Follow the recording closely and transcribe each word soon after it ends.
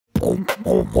This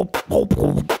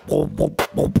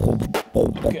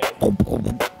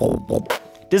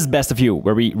is Best of You,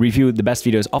 where we review the best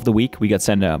videos of the week. We got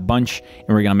sent a bunch, and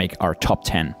we're gonna make our top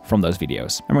 10 from those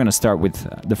videos. And we're gonna start with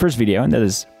the first video, and that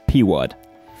is pwad.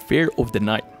 Fear of the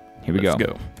Night. Here we go. Let's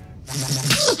go.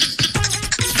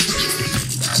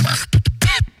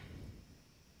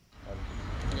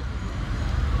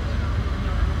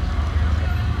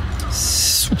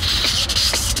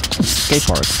 Skate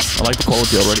park. I like the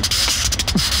quality already.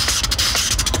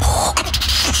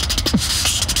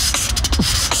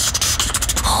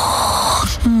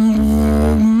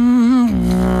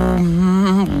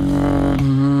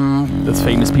 That's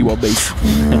famous pwad bass.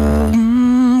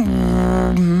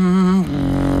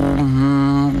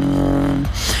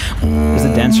 Is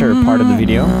the dancer part of the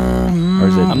video? Or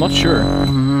is it? I'm not sure.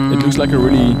 It looks like a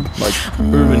really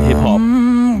urban hip hop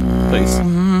place.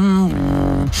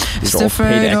 These are all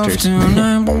paid actors.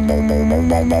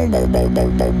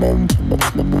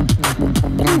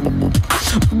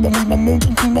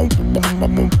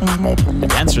 The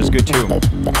dancer is good too.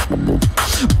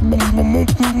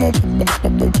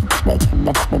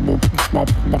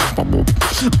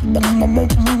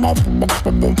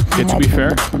 Okay, to be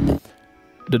fair,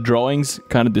 the drawings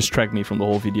kind of distract me from the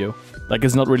whole video. Like,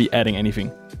 it's not really adding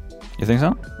anything. You think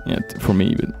so? Yeah, for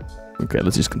me, but okay,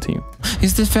 let's just continue.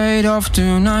 It's the fate of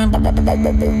tonight.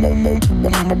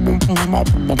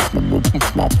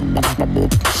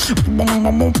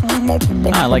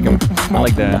 I like him. I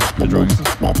like the drawings.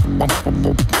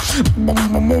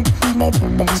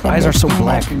 His eyes are so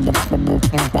black.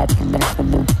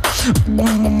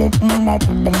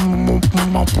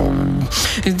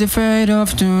 It's the fate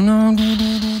of tonight.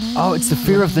 Oh, it's the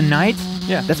fear of the night?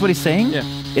 Yeah. That's what he's saying? Yeah.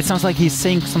 It sounds like he's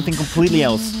saying something completely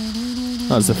else.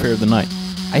 No, it's the Fear of the Night.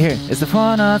 I hear it. It's the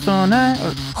fun of the night.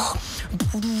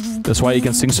 That's why he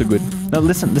can sing so good. No,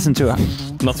 listen to it.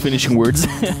 Not finishing words.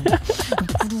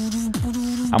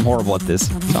 I'm horrible at this.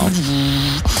 So.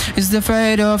 It's the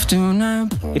fate of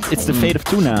tonight. It's the fate of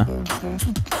tuna.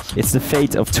 It's the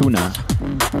fate of tuna.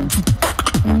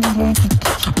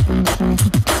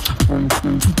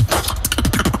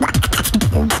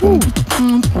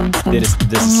 This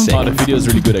is sick. Oh, the video is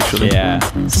really good actually. Yeah,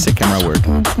 sick camera work.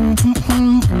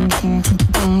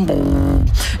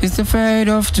 It's the fate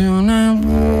of tonight.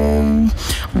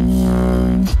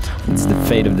 It's the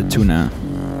fate of the tuna.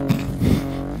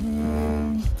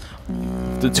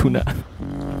 The tuna.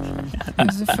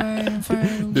 It's the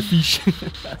fate. The fish.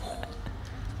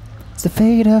 It's the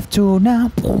fate of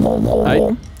tuna.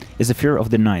 It's the fear of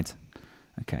the night.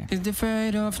 Okay. It's the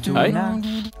fate of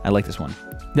tonight. I like this one.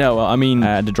 Yeah, well, I mean,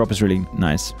 The drop is really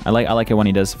nice. I like it when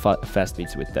he does fast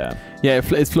beats with. yeah,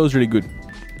 it flows really good.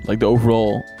 Like the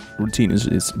overall routine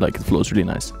is like it flows really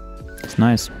nice. It's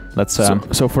nice. Let's.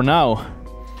 So for now,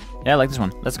 yeah, I like this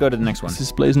one. Let's go to the next one. this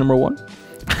is place number 1.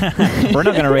 We're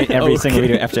not gonna rate every single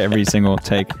video after every single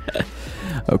take.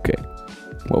 Okay.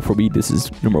 Well, for me, this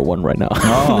is number 1 right now.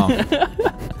 Oh.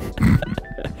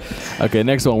 Okay,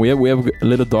 next one. We have a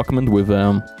little document with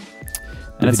And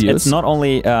it's not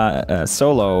only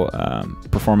solo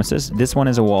performances. This one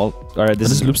is a wall, or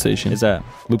this is loop station. It's a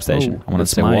loop station. Oh, I want to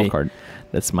say wall card.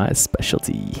 That's my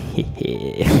specialty.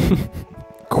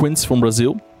 QuinTz from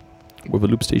Brazil with a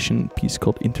loop station piece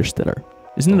called Interstellar.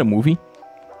 Isn't it a movie?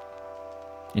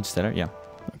 Interstellar, yeah.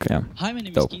 Okay. Yeah. Hi, my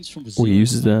name Dope. is QuinTz from Brazil. Oh, he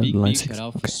uses the Big line big 6. shout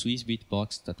out for Okay.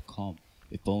 SwissBeatBox.com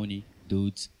with Pony,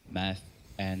 Dudes, Math,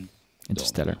 and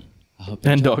Interstellar. Doggy. I hope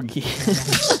you And enjoy. Doggy.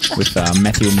 With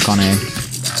Matthew McConaughey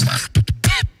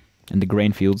and the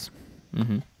grain fields.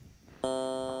 Mm-hmm.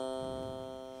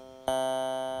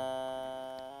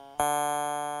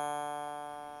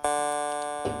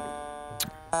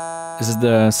 This is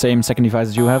the same second device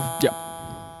that you have? Yeah.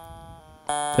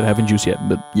 That I haven't used yet,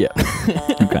 but yeah.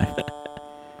 Okay.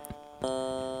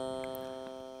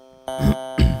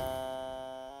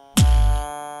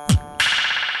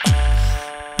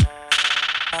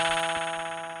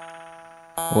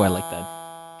 Oh, I like that.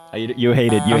 You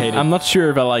hate it. You hate it. I'm not sure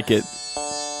if I like it.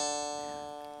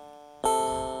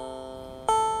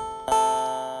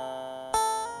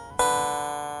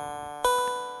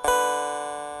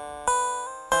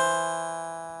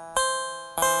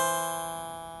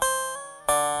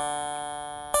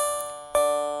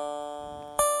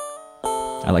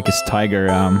 I like his tiger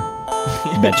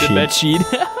bed sheet. The bed sheet.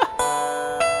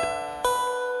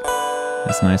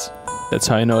 That's nice. That's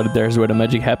how I know that there's where the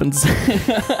magic happens.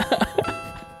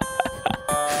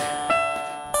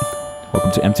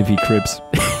 Welcome to MTV Cribs.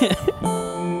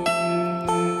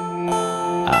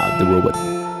 The robot.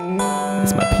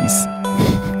 It's my piece.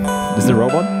 Is the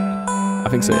robot? I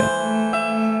think so,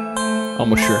 yeah.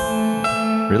 Almost sure.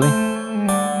 Really?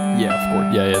 Yeah, of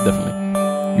course. Yeah,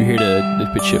 definitely. You hear the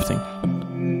pitch shifting.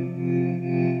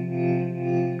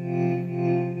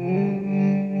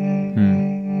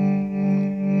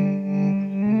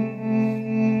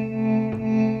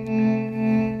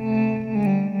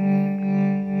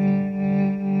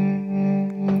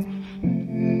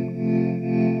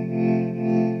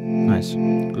 Nice.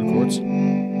 Good chords.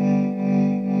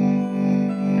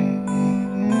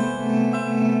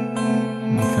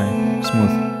 Okay,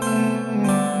 smooth.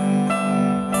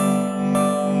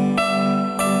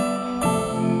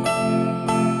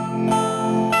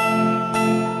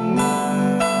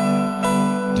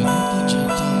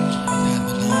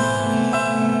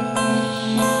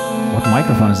 What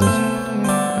microphone is this?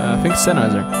 I think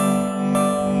Sennheiser.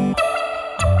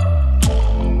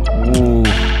 Ooh.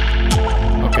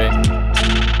 Okay.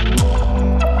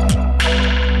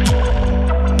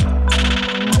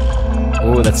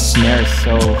 Oh, that snare is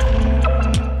so...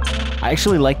 I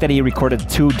actually like that he recorded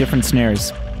 2 different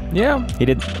snares. Yeah. He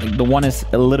did... The one is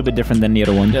a little bit different than the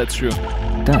other one. Yeah, that's true.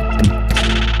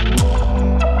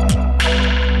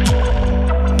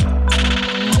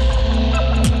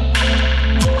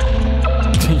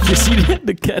 You see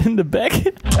the cat in the back?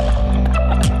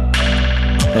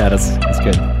 Yeah, that's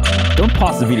good. Don't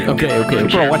pause the video. Okay.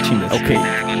 People are watching this. Okay.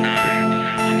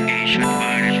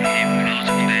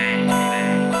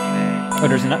 Oh,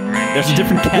 there's a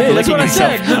different cat Yeah, that's licking what I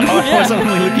himself. said. Oh, I was Yeah.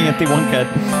 only looking at the one cat.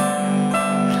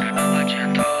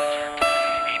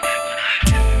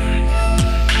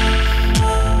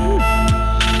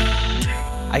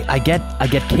 I get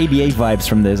KBA vibes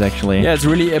from this actually. Yeah, it's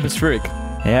really atmospheric.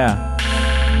 Yeah.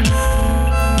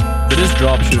 But this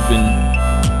drop should have been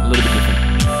a little bit different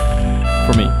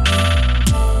for me.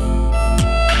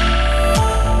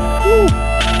 Woo.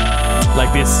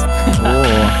 Like this.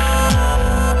 Oh.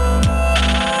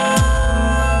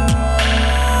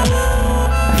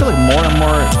 I feel like more and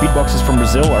more beatboxes from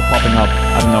Brazil are popping up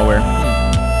out of nowhere.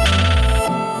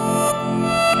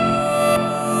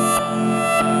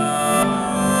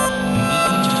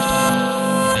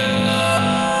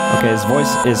 Okay, his voice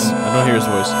is I don't hear his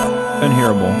voice.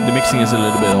 unhearable. The mixing is a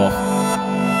little bit off.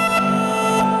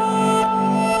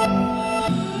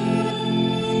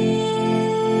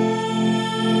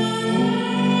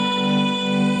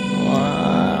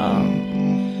 Wow.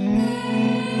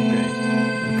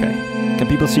 Okay. Can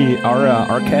people see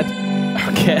our cat?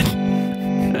 Our cat.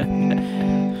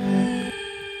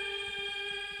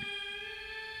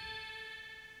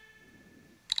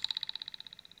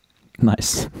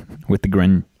 Nice. With the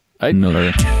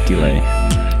granular I- delay.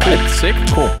 It's sick.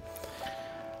 Cool.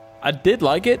 I did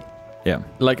like it. Yeah.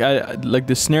 Like I like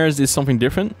the snares is something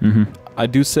different. Mm-hmm. I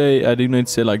do need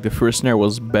to say like the first snare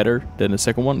was better than the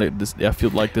second one. Like this, I feel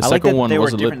like the I like second that one they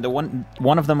was were a different. little, The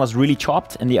one of them was really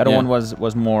chopped, and the other Yeah. one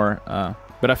was more.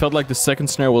 but I felt like the second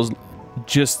snare was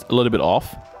just a little bit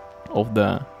off of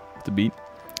the beat.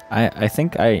 I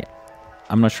think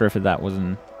I'm not sure if that was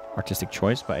an artistic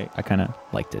choice, but I kind of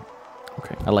liked it.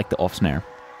 Okay. I like the off snare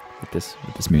with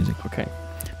this music. Okay.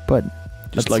 But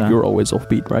Just let's, like you're always off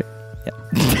beat, right? Yeah.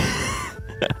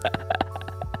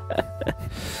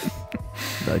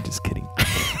 No, just kidding.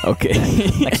 Okay.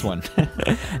 Next one.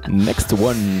 Next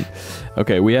one.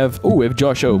 Okay, we have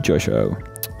Josh O. Josh O.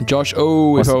 Josh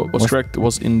O, if I was was- correct,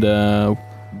 was in the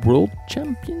World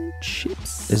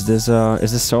Championships. Is this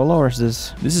solo or is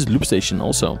this This is Loop Station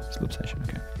also. loop session?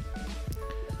 Okay.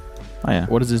 Oh yeah.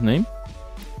 What is his name?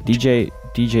 DJ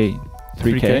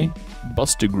 3K.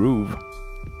 Bust the Groove.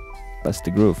 That's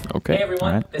the groove. Okay. Hey everyone,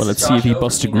 Alright. this Well, is let's see if he Josh O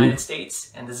busts from a the United groove.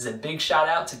 States, and this is a big shout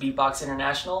out to Beatbox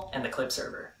International and the Clip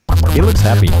server. He looks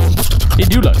happy. He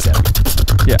do like that.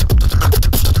 Yeah.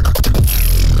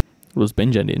 It was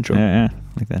Benja in the intro. Yeah,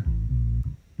 like that.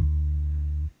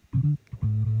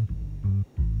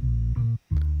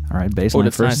 All right, bass Oh, line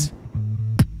that's first. nice.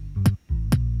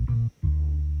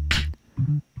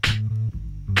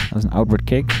 That was an outward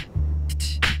kick.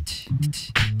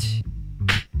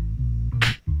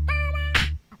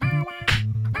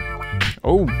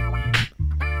 Oh,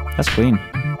 That's clean.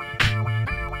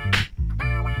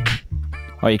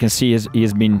 Oh, you can see he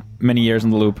has been many years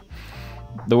on the loop.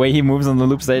 The way he moves on the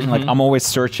loop station, like I'm always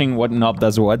searching what knob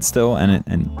does what still, and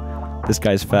this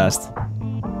guy's fast.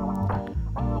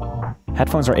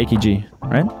 Headphones are AKG,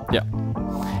 right? yeah.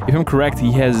 If I'm correct,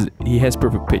 he has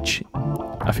perfect pitch.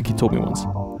 I think he told me once.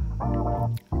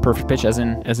 Perfect pitch, as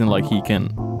in. As in, like he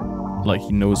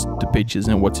knows the pitches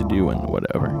and what to do and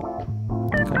whatever.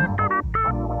 Okay.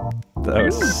 That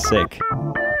was sick.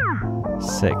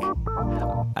 Sick.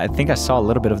 I think I saw a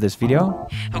little bit of this video,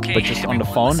 Okay, but just on the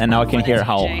phone, and now I can hear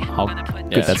how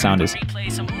good that sound is.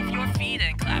 So move your feet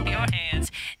and clap your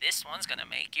hands. This one's gonna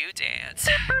make you dance.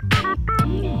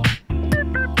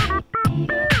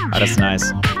 Oh, that's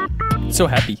nice. So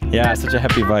happy. Yeah, such a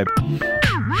happy vibe.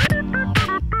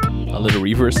 A little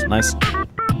reverse, nice.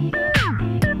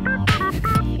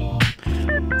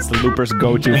 It's the looper's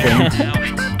go-to thing.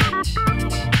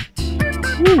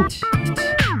 Woo.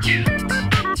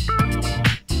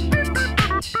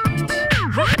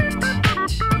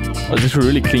 Oh, this is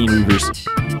really clean reverse.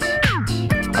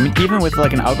 I mean, even with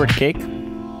like an outward kick,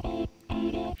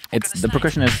 it's the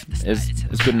percussion is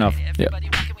good enough. Yeah.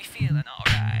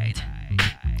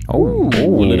 Oh, a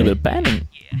little bit panning.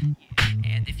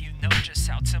 And if you know just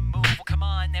how to move, well, come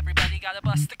on, everybody gotta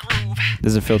bust the groove.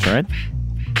 This is a filter, right?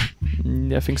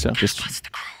 Yeah, I think so. Just Bust the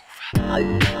groove.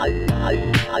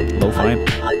 lo-fi.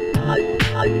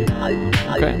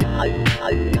 Okay.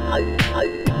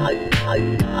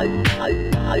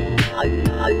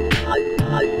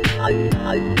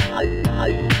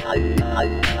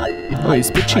 Oh,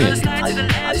 he's pitching it. Slide to the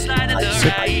left, slide to the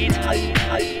right.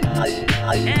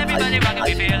 Everybody rockin',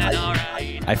 we feelin'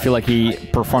 alright. I feel like he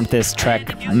performed this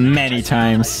track many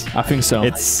times. I think so.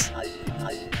 It's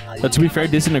But to be fair,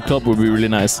 this in a club would be really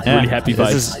nice. yeah, Really happy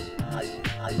vibes. This is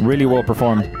really well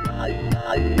performed.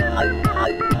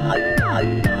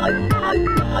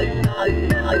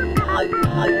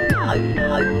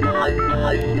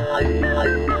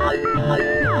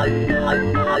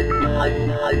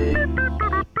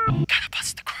 Gotta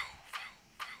bust the groove.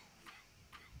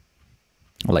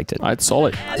 I liked it. It's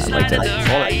solid. I liked it.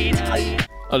 Right.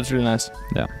 Oh, that's really nice.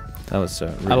 Yeah, that was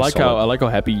really I like solid. how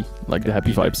happy, like the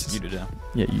happy vibes. You did, yeah.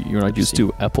 Yeah, you're not used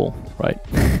to Apple, right?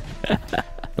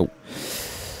 Nope.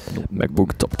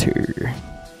 MacBook top tier.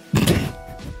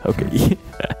 Okay.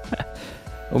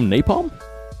 Oh, Napom?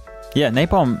 Yeah,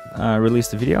 Napom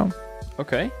released a video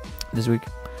Okay. this week.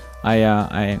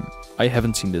 I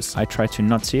haven't seen this. tried to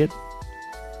not see it.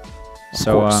 Of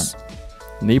So course.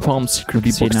 Napom Secret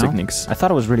see it Beatbox now? Techniques I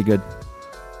thought it was really good.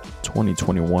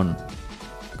 2021.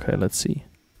 Okay, let's see.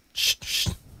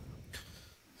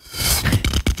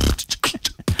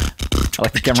 I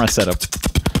like the camera setup.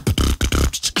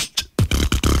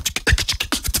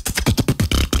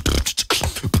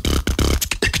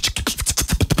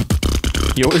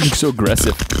 You always look so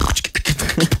aggressive.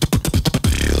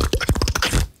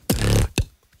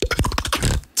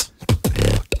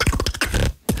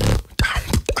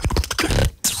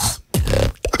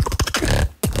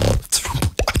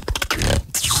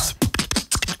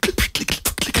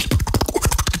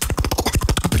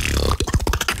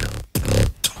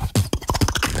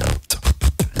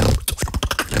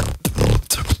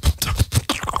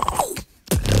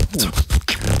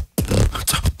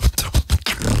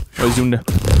 What is doing there?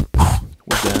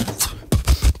 With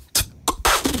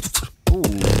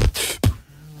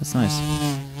That's nice.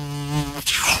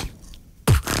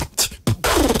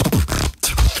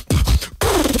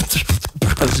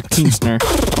 That's a clean snare.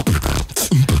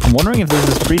 I'm wondering if this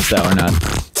is freestyle or not.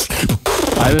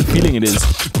 I have a feeling it is,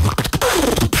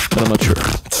 but I'm not sure.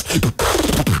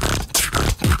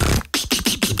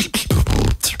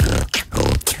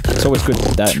 It's always good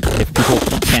that if people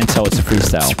can't tell it's a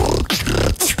freestyle.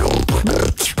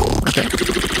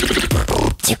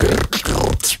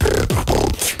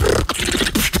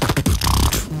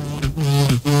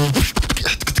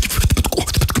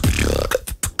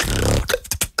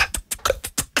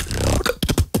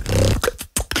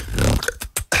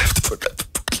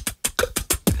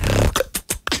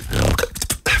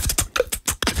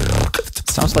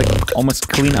 Sounds like almost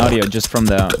clean audio just from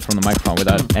the microphone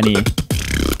without any.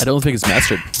 I don't think it's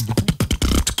mastered.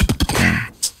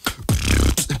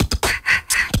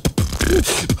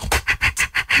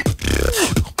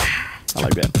 I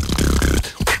like that.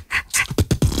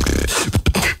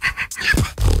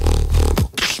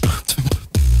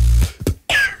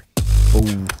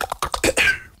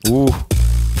 Ooh.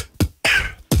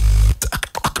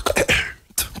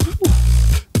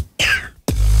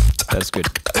 That's good.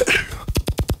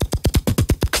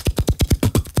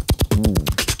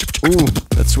 Ooh,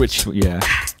 that switch. Yeah.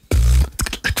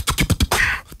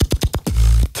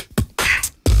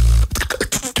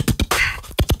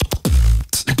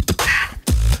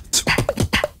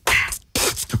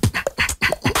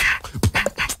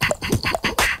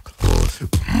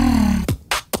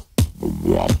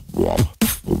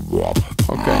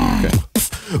 Okay.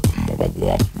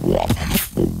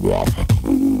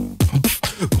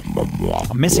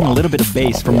 I'm missing a little bit of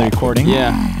bass from the recording.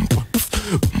 Yeah.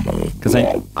 Because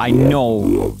I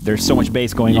know there's so much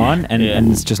bass going on and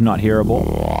it's just not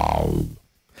hearable.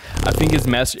 I think it's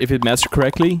if it mastered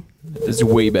correctly, it's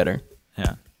way better.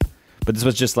 Yeah. But this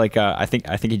was just like I think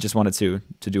he just wanted to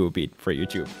do a beat for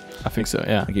YouTube. I think so.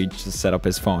 Yeah. Like he just set up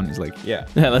his phone. He's like, yeah,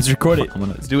 Let's record it.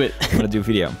 let's do it. I'm gonna do a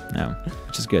video. Yeah,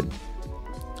 which is good.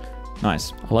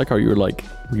 Nice. I like how you're like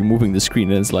removing the screen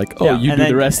and it's like, oh, you do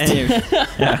the rest.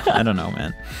 Yeah, I don't know,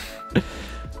 man.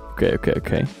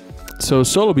 Okay. So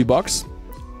solo beatbox,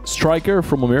 Striker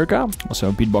from America,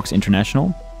 Also, Beatbox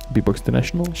International. Beatbox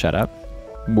International. Shout out.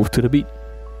 Move to the beat.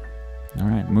 All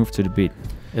right, move to the beat.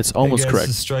 It's almost hey guys, correct.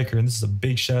 This is Striker, and this is a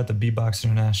big shout out to BeatBox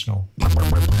International.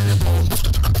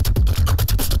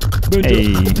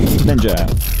 Hey, Ninja.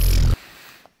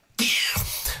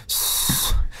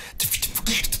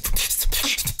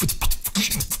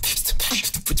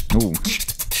 Ooh.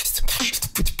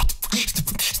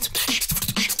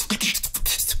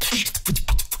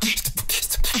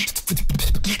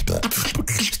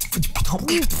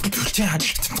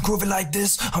 Groove it like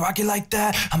this, I rock it like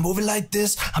that, I move it like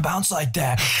this, I bounce like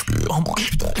that.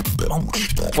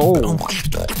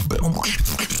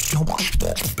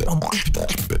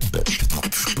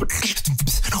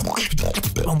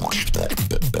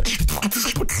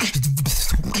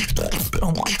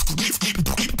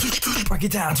 Break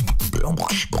it down.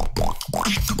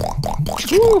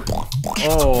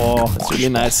 Oh, that's really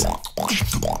nice. Oh,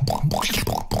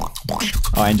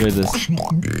 I enjoyed this.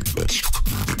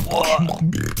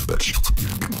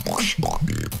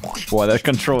 Wow, that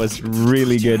control is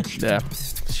really good. Yeah.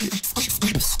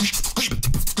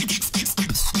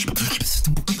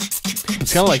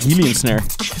 It's kind of like helium snare.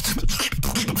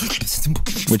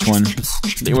 Which one?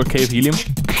 They were cave helium.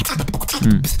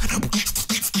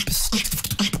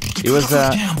 It was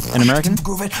an American?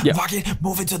 Yeah. Rock it,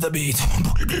 move it to the beat.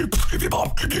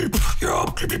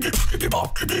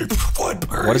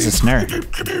 What is a snare? Just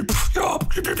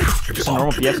a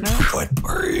normal PF snare?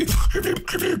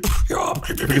 I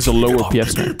think it's a lower PF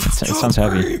snare. It sounds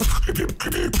heavy.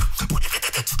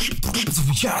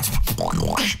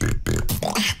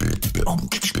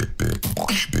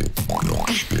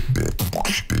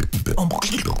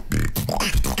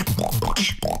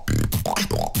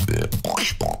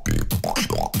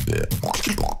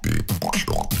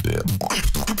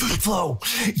 Flow.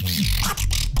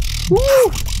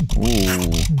 Ooh.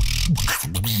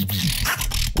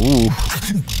 Ooh.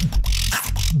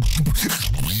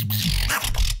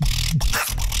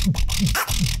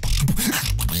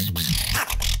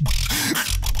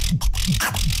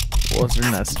 What's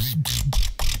really nice?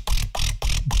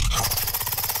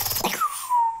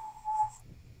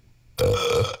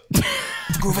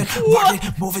 Groove it, rock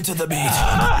it, move it to the beat.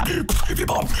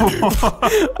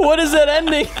 What is that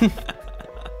ending?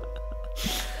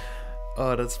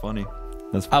 Oh, that's funny.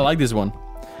 That's I funny. like this one.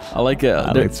 I like it.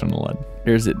 I like this one a lot.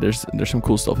 There's some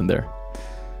cool stuff in there.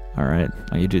 All right,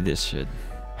 now you do this shit.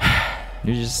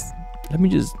 You just Let me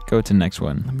just go to the next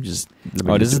one. let me just.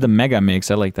 Oh, this is the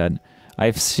MEGAMIX. I like that.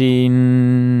 I've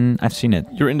seen it.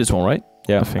 You're in this one, right?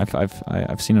 Yeah, I think.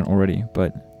 I've seen it already,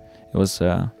 but it was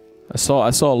I saw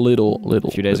a little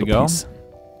a few days little ago. piece.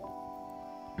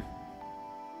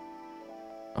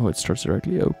 Oh, it starts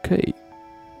directly. Okay.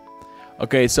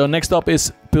 Okay, so next up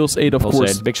is Pulse8, of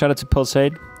course. Big shout out to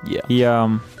Pulse8.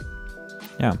 Yeah.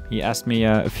 He asked me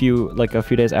a few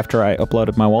days after I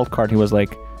uploaded my wildcard. He was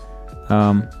like,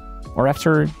 or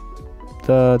after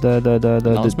the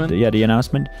Announcement? the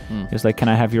announcement. He was like, "Can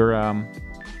I have your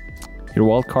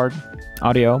wildcard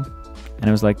audio?" And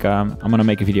I was like, "I'm gonna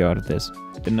make a video out of this."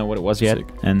 Didn't know what it was yet, Sick.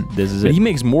 and this is But it. he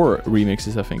makes more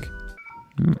remixes, I think.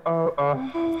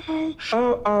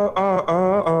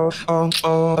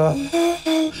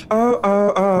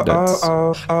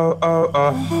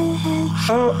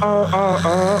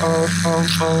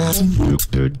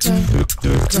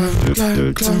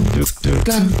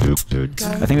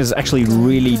 I think this is actually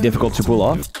really difficult to pull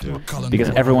off because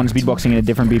everyone's beatboxing in a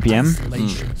different BPM,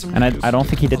 and I don't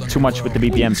think he did too much with the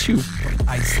BPMs too.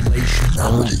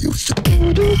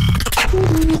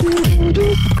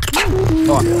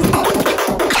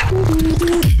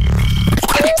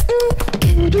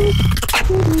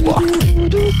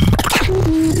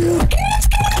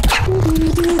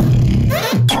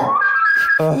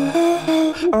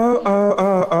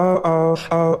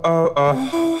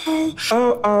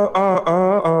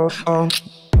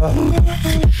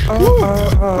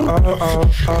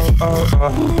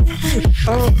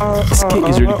 This kick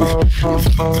is really good.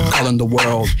 Calling the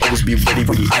world, always be ready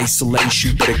for the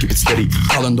isolation. Better keep it steady.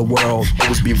 Calling the world,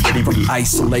 always be ready for the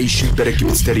isolation. Better keep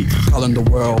it steady. Calling the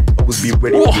world, always be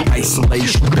ready for the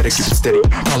isolation. Better keep it steady.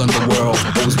 Calling the world,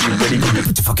 always be ready for the.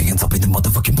 Put your fucking hands up in the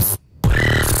motherfucking.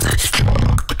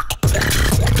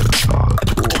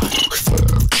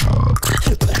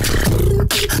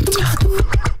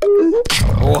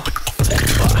 Oh.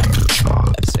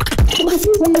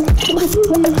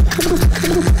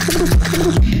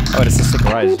 Oh, this is sick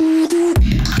rise.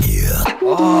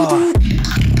 Oh.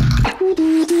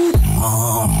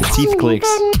 The teeth clicks.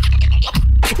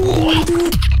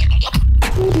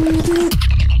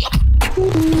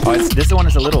 Oh, this one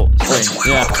is a little strange.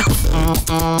 Yeah.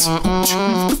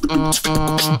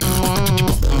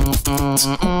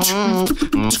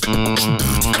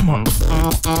 Come on.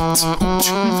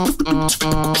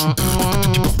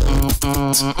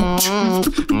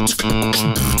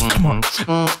 Come on.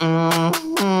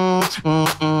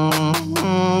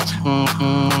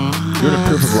 You're the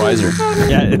perfect riser.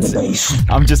 Yeah,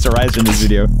 I'm just a riser in this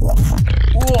video.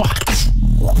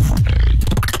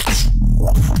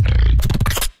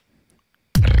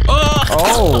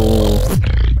 Oh!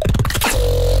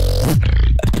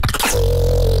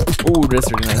 Ooh,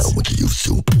 that's really nice.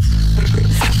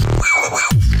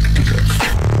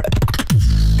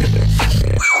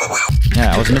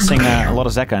 Yeah, I was missing a lot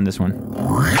of Zeka in this one.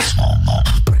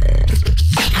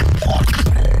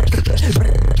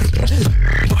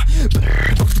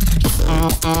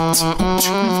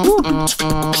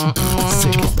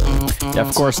 Sick. Yeah,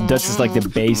 of course, Dutch is like the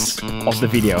base of the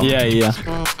video. Yeah, yeah.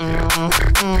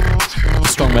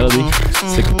 Strong melody.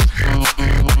 Sick.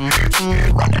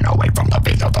 Running away from the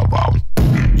beat of the world.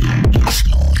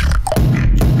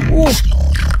 Ooh.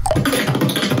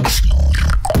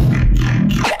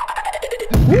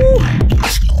 Ooh.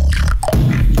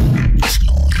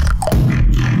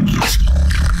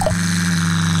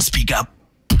 Speak up.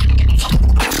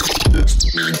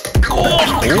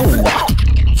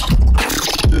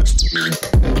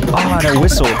 Ah, that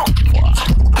whistle.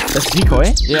 That's Zico,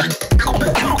 eh? Yeah.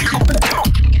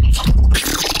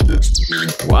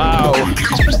 Wow.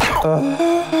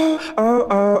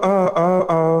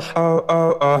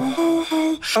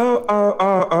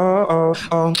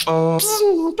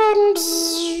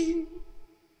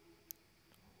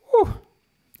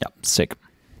 Yeah, sick.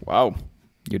 Wow.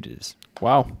 You did this.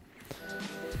 Wow.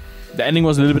 The ending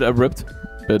was a little bit abrupt,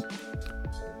 but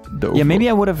yeah, maybe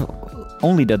I would have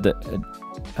only done the.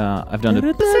 I've done it.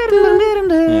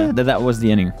 Yeah, that was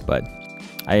the ending, but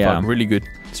I really good.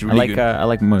 It's really I like good. I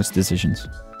like most decisions.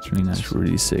 It's really nice. It's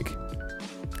really sick.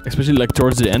 Especially like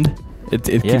towards the end, it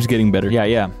keeps getting better.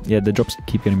 Yeah. The drops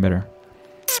keep getting better.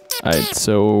 Alright,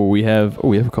 so we have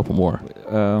a couple more.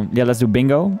 Yeah, let's do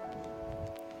bingo.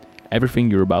 Everything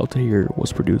you're about to hear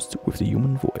was produced with the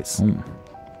human voice.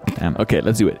 Damn. Okay,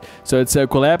 let's do it. So it's a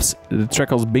collapse. The track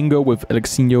calls Bingo with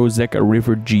Alexinho, Zeka,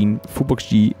 River, Gene, Footbox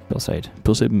G,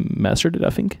 Pulsate mastered it, I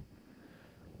think.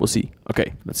 We'll see.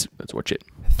 Okay, let's watch it.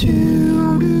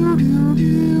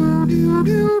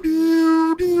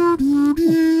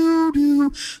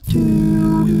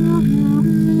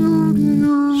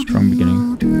 Strong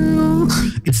beginning.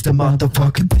 It's the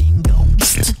motherfucking bingo.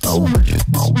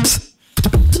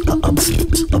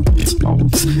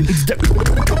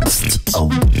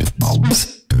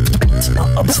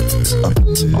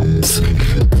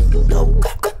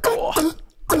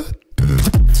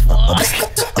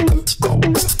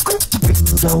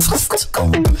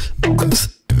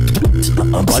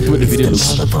 I like the way the video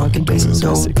looks.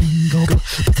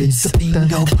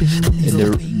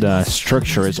 The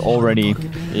structure is already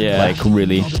like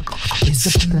really.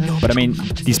 But I mean,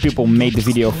 these people made the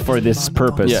video for this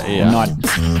purpose. Not.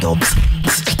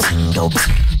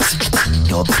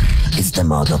 It's the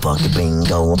motherfucking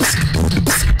bingo.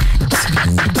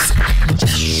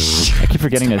 I keep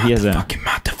forgetting that he has a.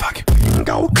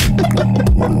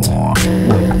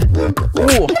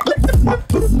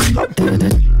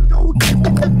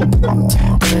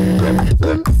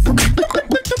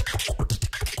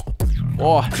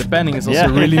 Oh, the panning is also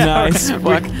really nice.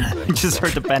 Fuck. You just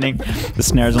heard the panning. The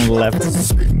snares on the left.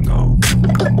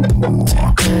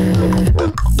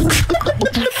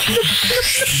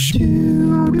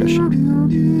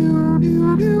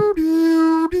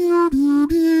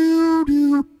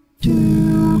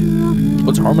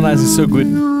 What's harmonized is so good.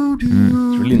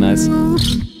 It's really nice.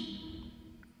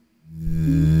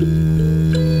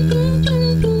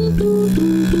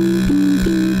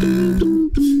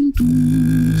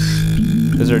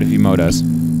 Those are the few modas.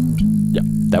 Yeah,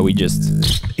 that we just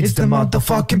It's the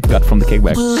motherfucking got from the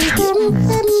kickback.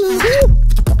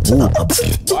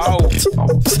 Wow.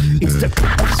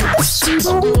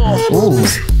 Ooh.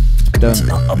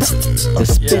 The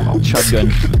spit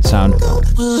shotgun sound.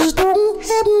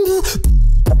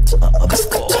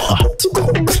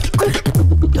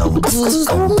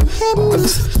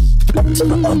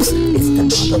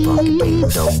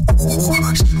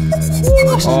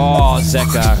 Oh,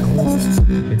 Zeka.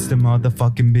 It's the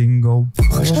motherfucking bingo.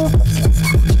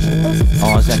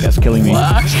 Oh, Zeka's killing me.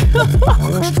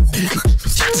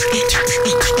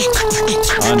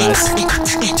 Oh, nice.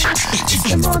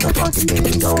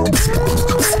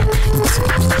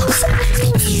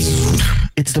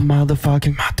 It's the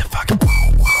motherfucking.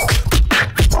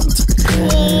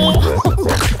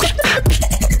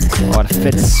 Oh, it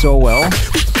fits so well.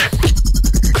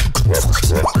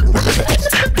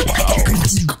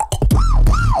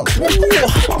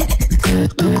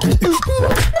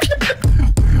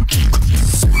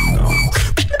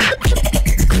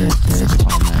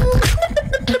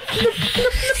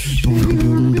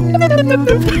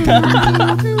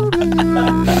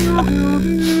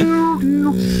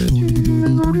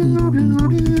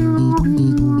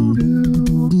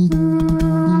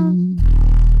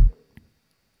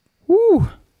 Woo.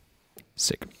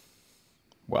 Sick.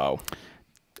 Wow.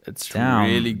 It's Damn.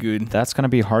 really good. That's gonna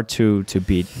be hard to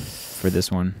beat for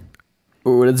this one.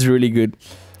 Oh, that's really good.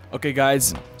 Okay,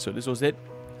 guys. So this was it.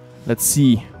 Let's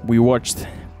see. We watched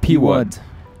pwad,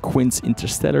 QuinTz,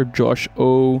 Interstellar, Josh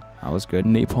O, That was good.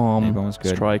 Napom, Napom was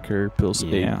good. Striker, Pulse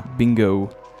Yeah. 8, Bingo,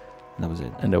 That was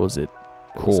it. and that was it.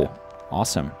 That was Cool. it.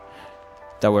 Awesome.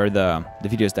 That were the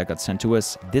videos that got sent to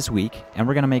us this week, and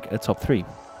we're gonna make a top 3.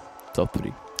 Top 3.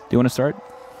 Do you want to start?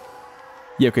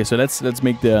 Yeah. Okay. So let's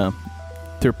make the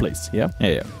third place. Yeah.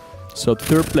 Yeah. So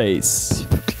third place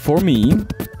for me,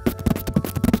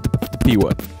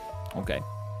 pwad. Okay.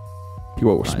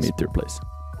 pwad was Nice. me third place.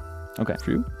 Okay.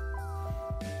 For you?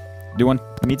 Do you want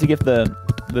me to give the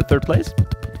third place?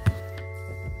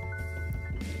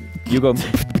 You go.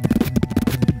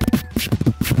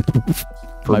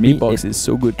 For My me, beatbox is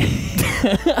so good.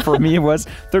 for me, it was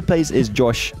third place is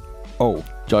Josh O.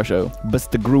 Josh O.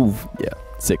 Bust the groove. Yeah.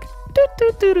 Sick.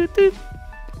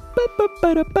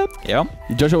 Yeah.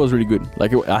 Josh O was really good.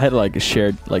 Like I had like a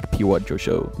shared like pwad Josh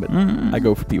O, but I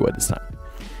go for pwad this time.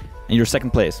 And your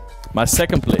second place. My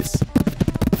second place.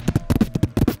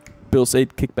 Pulse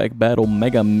 8 Kickback Battle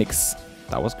MEGAMIX.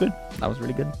 That was good. That was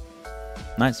really good.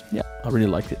 Nice. Yeah, I really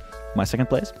liked it. My second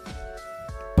place.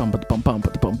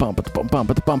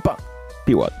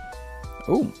 pwad.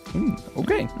 Oh,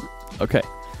 okay. Okay.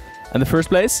 And the first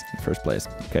place? First place.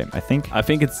 Okay. I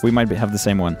think it's. we might have the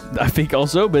same one. I think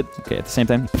also, but Okay. At the same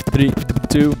time. 3,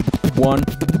 2, 1,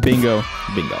 bingo.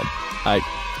 Bingo. Alright,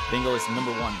 Bingo is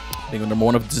number 1. bingo number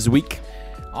 1 of this week.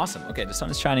 Awesome. Okay. The sun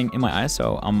is shining in my eyes,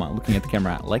 so I'm looking at the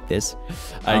camera like this.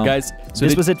 Alright, guys. So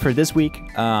this was it for this week.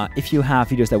 If you have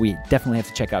videos that we definitely have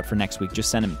to check out for next week, just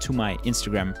send them to my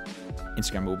Instagram.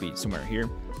 Instagram will be somewhere here.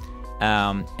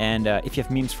 And if you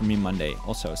have memes for me Monday,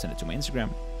 also send it to my Instagram.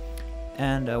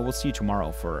 And we'll see you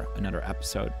tomorrow for another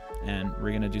episode. And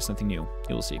we're going to do something new.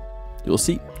 You will see. You'll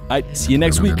see. Alright, see you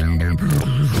next week.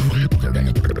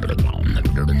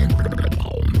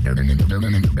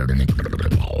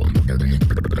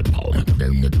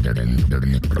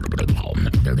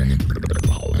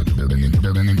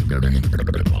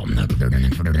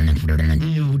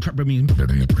 You trap me.